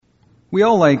We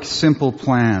all like simple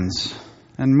plans,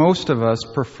 and most of us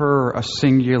prefer a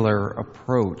singular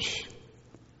approach.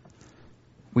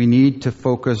 We need to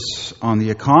focus on the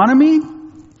economy,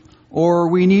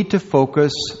 or we need to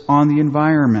focus on the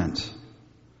environment.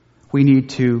 We need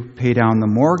to pay down the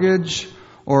mortgage,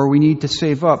 or we need to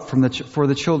save up for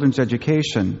the children's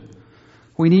education.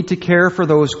 We need to care for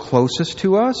those closest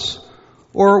to us,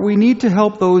 or we need to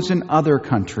help those in other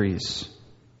countries.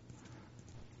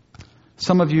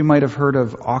 Some of you might have heard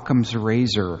of Occam's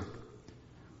razor,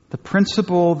 the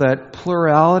principle that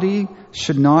plurality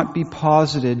should not be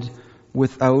posited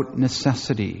without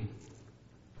necessity.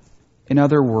 In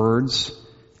other words,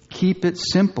 keep it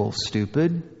simple,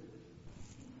 stupid.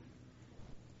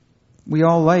 We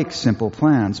all like simple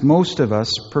plans. Most of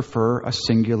us prefer a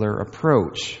singular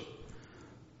approach.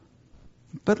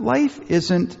 But life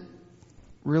isn't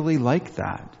really like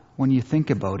that when you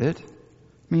think about it.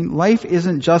 I mean, life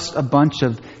isn't just a bunch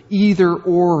of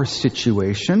either-or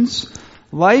situations.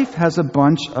 Life has a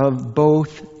bunch of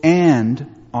both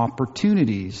and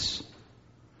opportunities.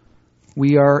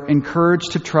 We are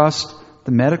encouraged to trust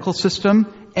the medical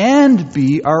system and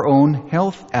be our own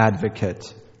health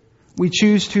advocate. We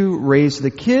choose to raise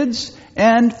the kids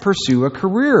and pursue a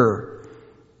career.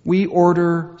 We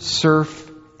order surf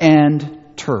and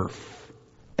turf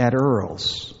at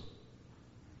Earl's.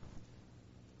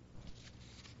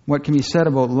 What can be said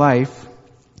about life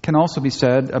can also be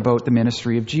said about the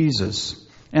ministry of Jesus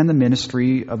and the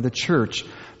ministry of the church.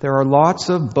 There are lots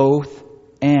of both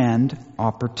and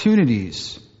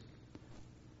opportunities.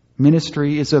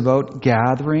 Ministry is about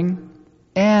gathering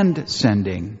and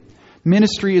sending.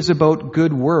 Ministry is about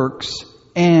good works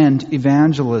and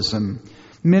evangelism.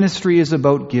 Ministry is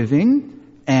about giving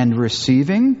and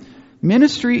receiving.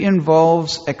 Ministry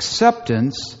involves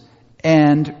acceptance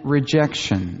and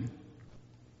rejection.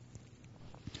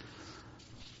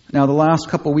 Now, the last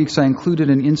couple of weeks I included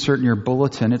an insert in your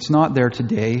bulletin. It's not there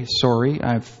today. Sorry.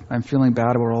 I'm feeling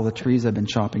bad about all the trees I've been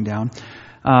chopping down.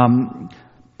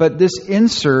 But this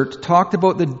insert talked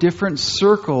about the different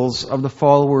circles of the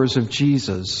followers of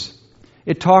Jesus.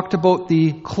 It talked about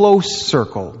the close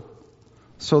circle.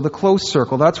 So the close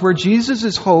circle, that's where Jesus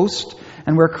is host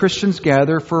and where Christians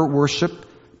gather for worship,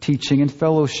 teaching, and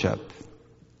fellowship.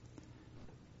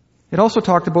 It also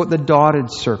talked about the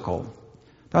dotted circle.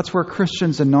 That's where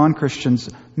Christians and non-Christians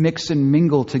mix and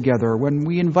mingle together when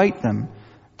we invite them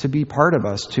to be part of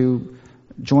us, to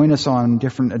join us on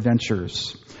different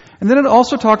adventures. And then it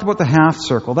also talked about the half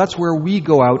circle. That's where we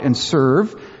go out and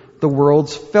serve the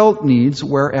world's felt needs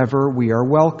wherever we are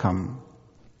welcome.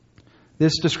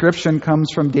 This description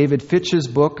comes from David Fitch's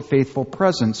book, Faithful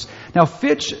Presence. Now,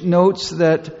 Fitch notes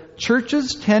that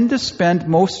churches tend to spend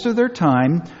most of their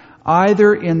time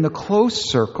either in the close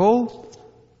circle,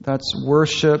 that's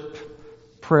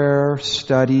worship, prayer,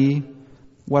 study,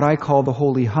 what I call the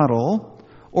holy huddle,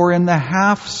 or in the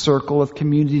half circle of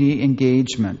community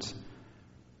engagement.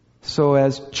 So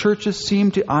as churches seem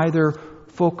to either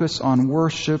focus on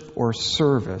worship or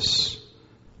service.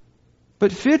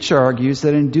 But Fitch argues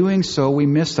that in doing so, we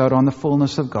miss out on the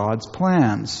fullness of God's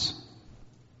plans.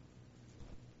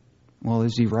 Well,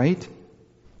 is he right?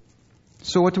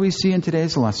 So what do we see in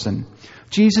today's lesson?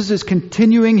 Jesus is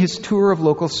continuing his tour of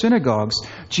local synagogues.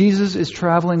 Jesus is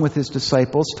traveling with his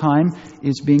disciples. Time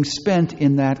is being spent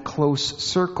in that close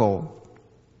circle.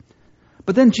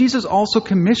 But then Jesus also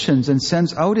commissions and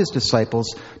sends out his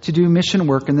disciples to do mission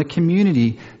work in the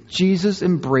community. Jesus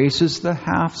embraces the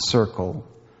half circle.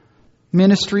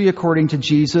 Ministry, according to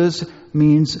Jesus,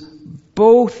 means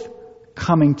both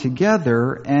coming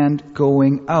together and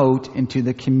going out into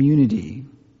the community.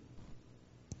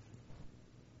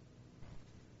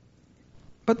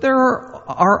 But there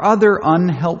are other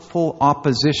unhelpful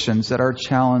oppositions that are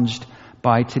challenged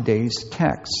by today's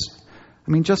text.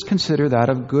 I mean, just consider that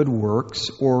of good works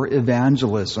or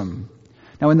evangelism.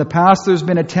 Now, in the past, there's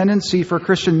been a tendency for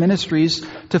Christian ministries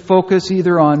to focus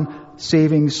either on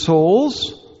saving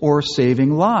souls or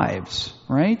saving lives,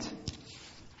 right?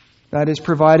 That is,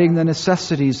 providing the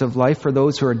necessities of life for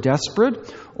those who are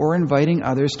desperate or inviting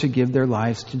others to give their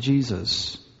lives to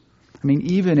Jesus. I mean,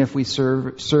 even if we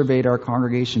surveyed our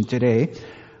congregation today,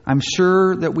 I'm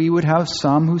sure that we would have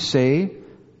some who say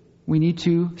we need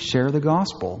to share the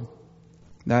gospel.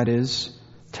 That is,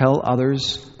 tell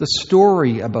others the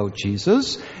story about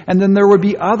Jesus. And then there would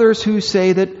be others who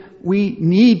say that we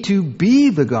need to be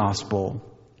the gospel.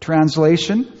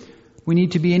 Translation, we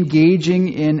need to be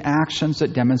engaging in actions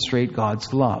that demonstrate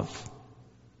God's love.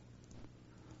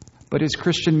 But is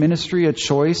Christian ministry a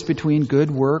choice between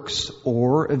good works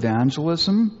or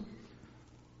evangelism?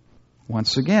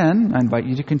 Once again, I invite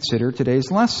you to consider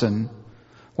today's lesson.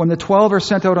 When the 12 are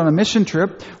sent out on a mission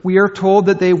trip, we are told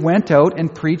that they went out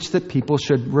and preached that people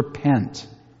should repent,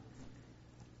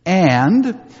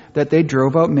 and that they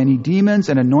drove out many demons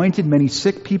and anointed many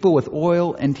sick people with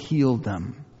oil and healed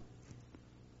them.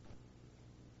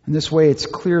 In this way, it's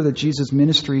clear that Jesus'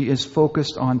 ministry is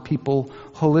focused on people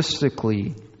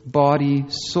holistically, body,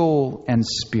 soul, and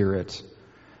spirit.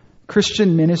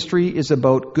 Christian ministry is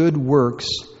about good works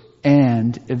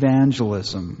and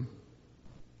evangelism.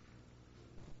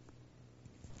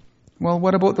 Well,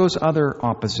 what about those other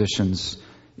oppositions?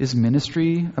 Is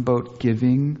ministry about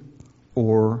giving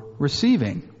or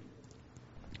receiving?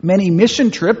 Many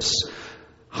mission trips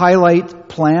highlight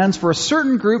plans for a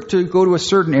certain group to go to a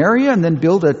certain area and then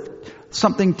build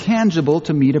something tangible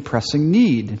to meet a pressing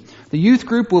need. The youth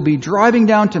group will be driving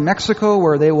down to Mexico,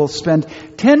 where they will spend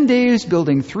 10 days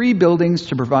building 3 buildings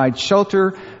to provide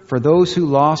shelter for those who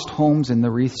lost homes in the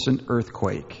recent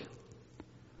earthquake.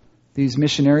 These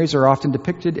missionaries are often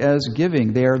depicted as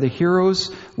giving. They are the heroes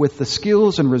with the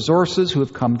skills and resources who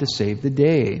have come to save the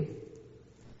day.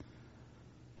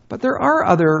 But there are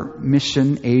other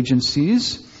mission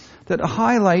agencies that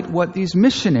highlight what these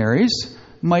missionaries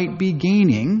might be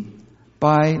gaining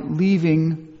by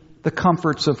leaving the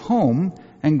comforts of home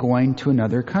and going to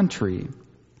another country.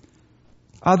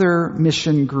 Other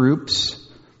mission groups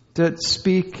that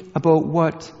speak about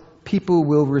what people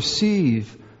will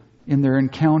receive in their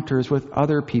encounters with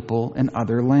other people in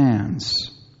other lands.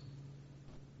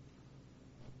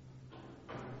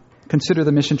 Consider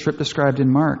the mission trip described in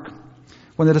Mark.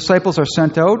 When the disciples are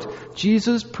sent out,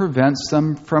 Jesus prevents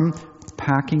them from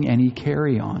packing any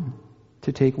carry-on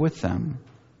to take with them.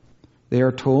 They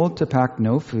are told to pack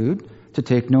no food, to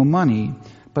take no money,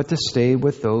 but to stay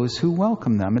with those who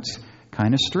welcome them. It's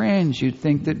kind of strange. You'd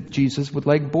think that Jesus would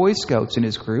like Boy Scouts in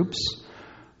his groups,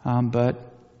 but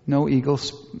no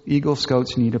Eagle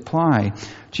Scouts need apply.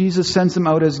 Jesus sends them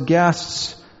out as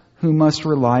guests who must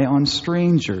rely on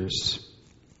strangers.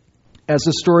 As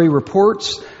the story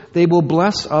reports, they will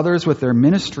bless others with their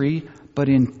ministry, but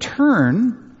in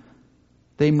turn,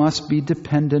 they must be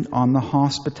dependent on the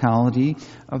hospitality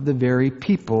of the very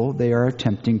people they are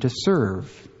attempting to serve.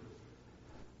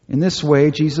 In this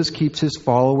way, Jesus keeps his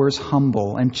followers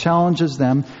humble and challenges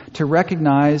them to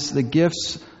recognize the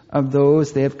gifts of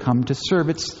those they have come to serve.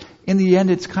 In the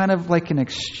end, it's kind of like an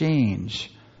exchange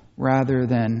rather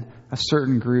than a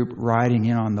certain group riding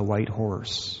in on the white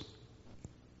horse.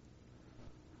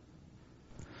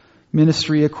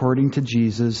 Ministry, according to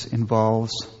Jesus,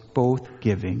 involves both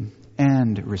giving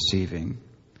and receiving.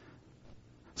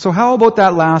 So how about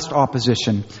that last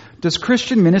opposition? Does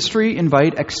Christian ministry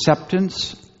invite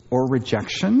acceptance or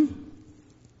rejection?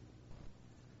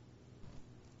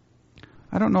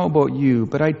 I don't know about you,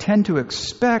 but I tend to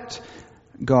expect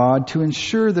God to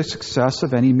ensure the success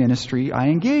of any ministry I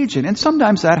engage in. And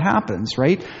sometimes that happens,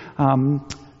 right?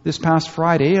 This past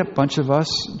Friday, a bunch of us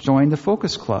joined the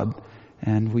Focus Club,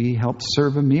 and we helped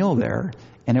serve a meal there.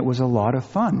 And it was a lot of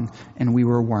fun, and we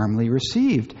were warmly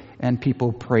received, and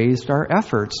people praised our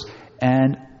efforts.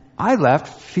 And I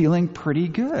left feeling pretty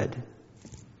good.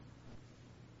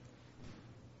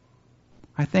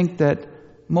 I think that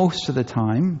most of the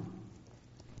time,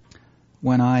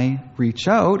 when I reach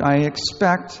out, I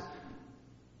expect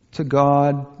to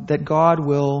God that God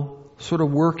will sort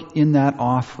of work in that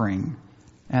offering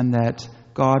and that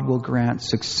God will grant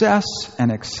success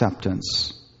and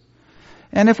acceptance.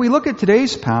 And if we look at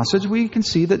today's passage, we can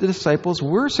see that the disciples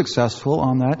were successful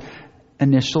on that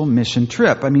initial mission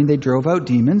trip. I mean, they drove out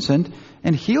demons and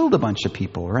healed a bunch of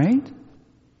people, right?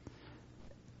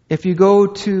 If you go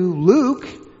to Luke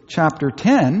chapter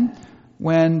 10,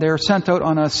 when they're sent out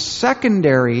on a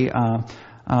secondary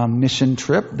mission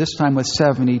trip, this time with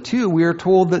 72, we are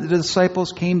told that the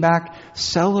disciples came back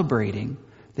celebrating.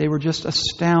 They were just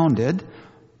astounded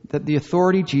that the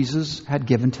authority Jesus had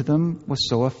given to them was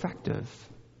so effective.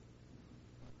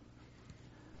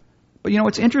 But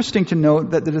it's interesting to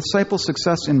note that the disciples'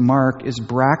 success in Mark is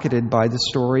bracketed by the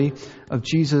story of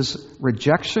Jesus'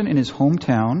 rejection in his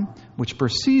hometown, which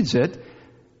precedes it,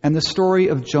 and the story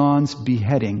of John's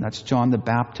beheading. That's John the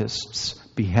Baptist's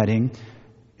beheading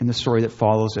in the story that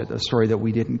follows it, a story that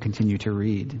we didn't continue to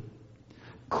read.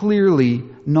 Clearly,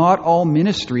 not all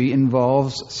ministry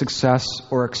involves success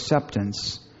or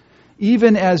acceptance.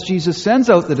 Even as Jesus sends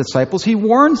out the disciples, he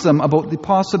warns them about the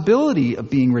possibility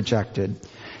of being rejected.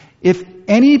 If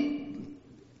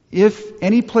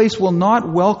any place will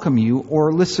not welcome you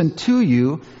or listen to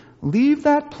you, leave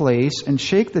that place and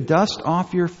shake the dust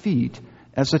off your feet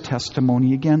as a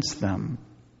testimony against them.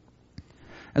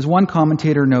 As one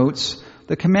commentator notes,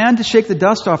 the command to shake the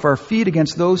dust off our feet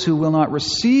against those who will not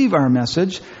receive our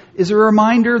message is a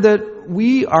reminder that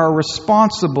we are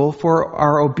responsible for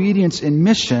our obedience in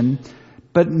mission,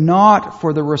 but not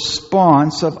for the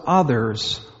response of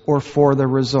others or for the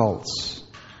results.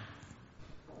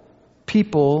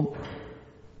 People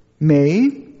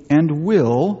may and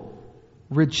will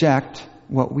reject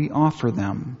what we offer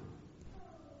them.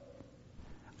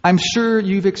 I'm sure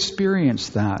you've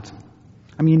experienced that.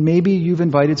 I mean, maybe you've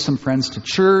invited some friends to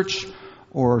church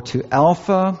or to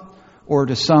Alpha or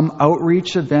to some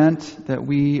outreach event that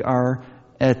we are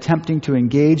attempting to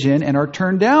engage in and are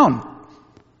turned down,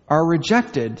 are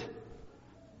rejected.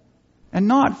 And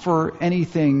not for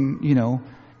anything,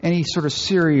 any sort of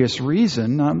serious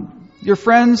reason. Your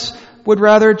friends would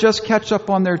rather just catch up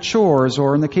on their chores,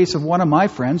 or in the case of one of my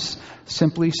friends,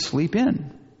 simply sleep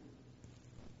in.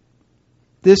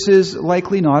 This is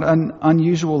likely not an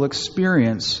unusual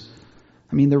experience.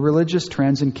 I mean, the religious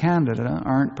trends in Canada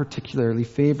aren't particularly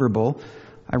favorable.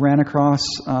 I ran across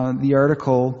the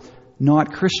article,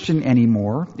 Not Christian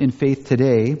Anymore, in Faith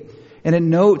Today, and it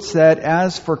notes that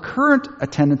as for current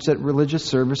attendance at religious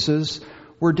services,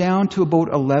 we're down to about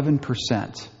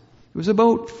 11%. It was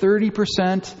about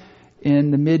 30%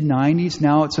 in the mid-90s.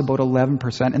 Now it's about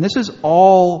 11%. And this is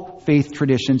all faith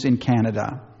traditions in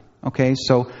Canada. Okay,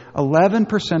 so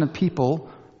 11% of people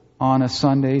on a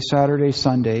Saturday,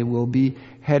 Sunday, will be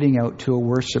heading out to a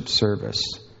worship service.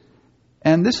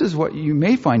 And this is what you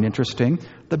may find interesting.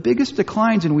 The biggest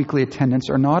declines in weekly attendance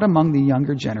are not among the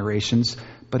younger generations,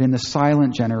 but in the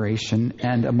silent generation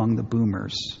and among the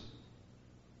boomers.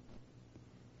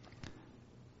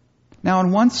 Now,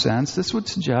 in one sense, this would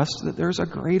suggest that there's a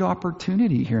great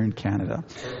opportunity here in Canada.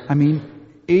 I mean,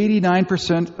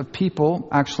 89% of people,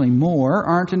 actually more,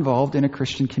 aren't involved in a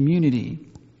Christian community.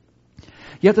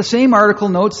 Yet the same article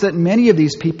notes that many of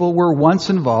these people were once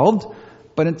involved,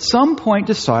 but at some point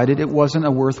decided it wasn't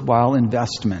a worthwhile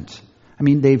investment. I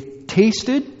mean, they've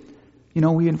tasted,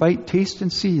 we invite taste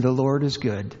and see, the Lord is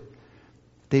good.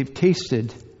 They've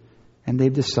tasted and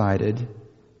they've decided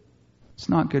it's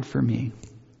not good for me.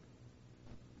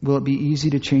 Will it be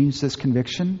easy to change this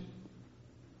conviction?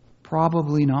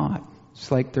 Probably not.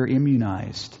 It's like they're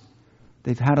immunized.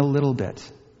 They've had a little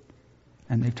bit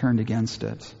and they've turned against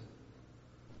it.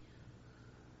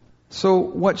 So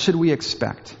what should we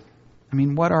expect? I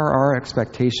mean, what are our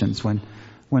expectations when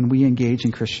we engage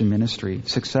in Christian ministry?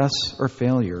 Success or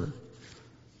failure?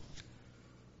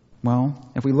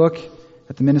 Well, if we look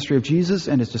at the ministry of Jesus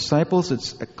and his disciples,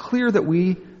 it's clear that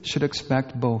we should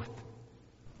expect both.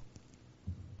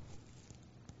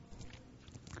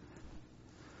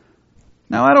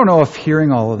 Now, I don't know if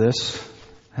hearing all of this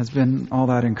has been all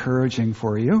that encouraging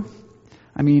for you.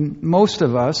 I mean, most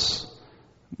of us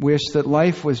wish that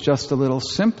life was just a little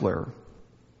simpler,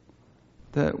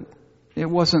 that it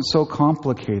wasn't so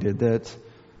complicated, that,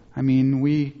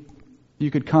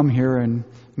 you could come here and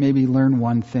maybe learn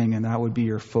one thing and that would be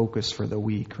your focus for the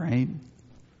week, right?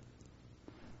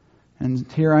 And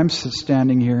here I'm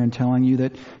standing here and telling you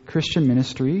that Christian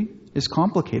ministry is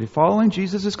complicated. Following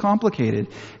Jesus is complicated.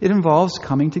 It involves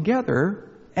coming together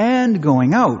and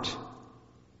going out.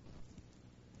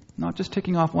 Not just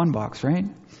ticking off one box, right?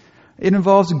 It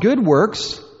involves good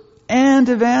works and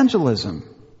evangelism.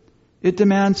 It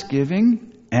demands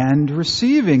giving and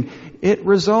receiving. It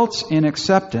results in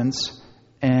acceptance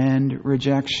and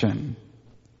rejection.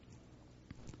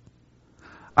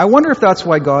 I wonder if that's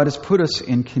why God has put us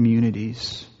in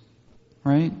communities,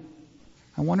 right?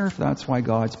 I wonder if that's why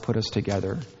God's put us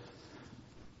together.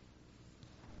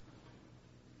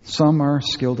 Some are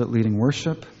skilled at leading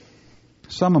worship.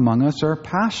 Some among us are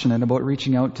passionate about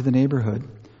reaching out to the neighborhood.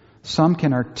 Some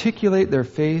can articulate their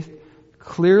faith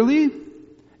clearly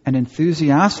and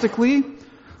enthusiastically,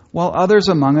 while others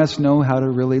among us know how to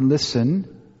really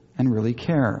listen and really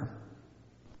care.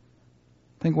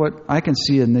 I think what I can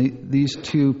see in these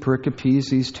two pericopes,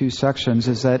 these two sections,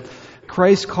 is that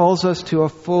Christ calls us to a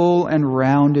full and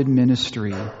rounded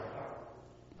ministry.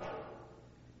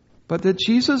 But that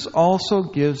Jesus also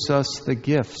gives us the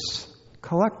gifts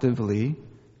collectively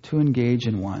to engage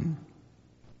in one.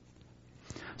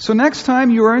 So next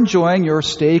time you are enjoying your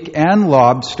steak and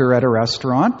lobster at a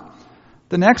restaurant,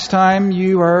 the next time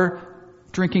you are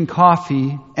drinking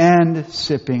coffee and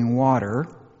sipping water,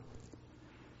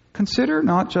 consider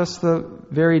not just the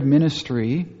varied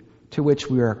ministry to which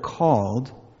we are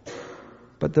called,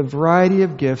 but the variety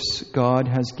of gifts God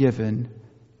has given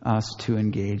us to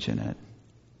engage in it.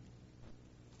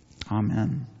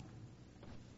 Amen.